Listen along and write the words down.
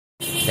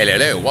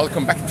Hello,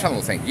 welcome back to the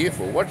channel. Thank you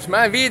for watching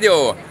my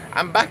video.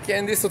 I'm back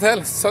in this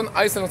hotel, Sun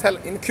Island Hotel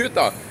in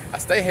Kuta. I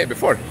stayed here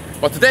before,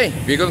 but today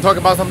we're going to talk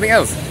about something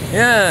else.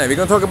 Yeah, we're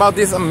going to talk about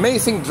this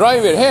amazing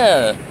driver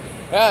here.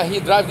 Yeah,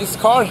 he drives this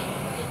car.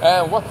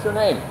 What's your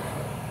name?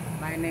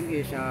 My name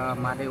is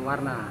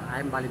Madewarna.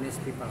 I'm Balinese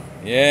people.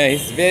 Yeah,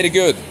 he's very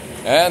good.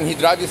 And he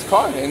drives this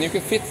car, and you can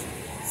fit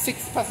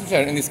 6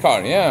 passengers in this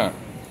car. Yeah,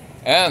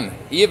 and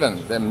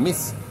even the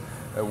Miss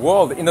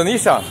World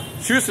Indonesia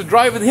choose to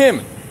drive with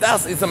him.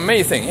 That is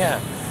amazing.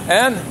 Yeah,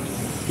 and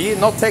he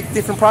not take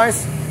different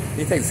price.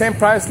 He takes same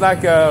price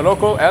like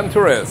local and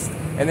tourist,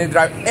 and he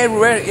drive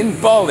everywhere in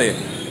Bali.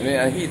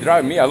 And he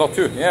drive me a lot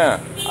too.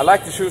 Yeah, I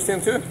like to choose him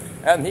too,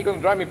 and he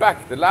gonna drive me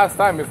back the last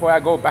time before I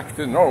go back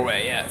to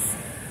Norway. Yes.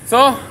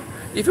 So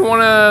if you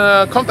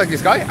wanna contact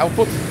this guy, I'll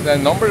put the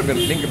number, the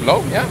link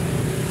below. Yeah.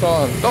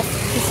 So don't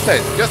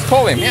hesitate. Just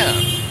call him. Yeah.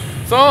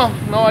 So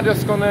now I'm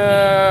just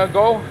gonna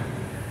go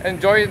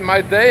enjoy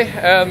my day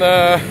and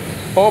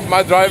hope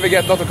my driver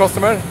get a lot of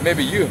customer.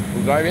 Maybe you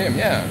will drive him.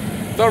 Yeah.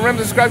 So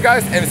remember to subscribe,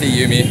 guys, and see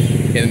you me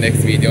in the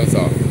next video.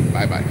 So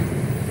bye bye.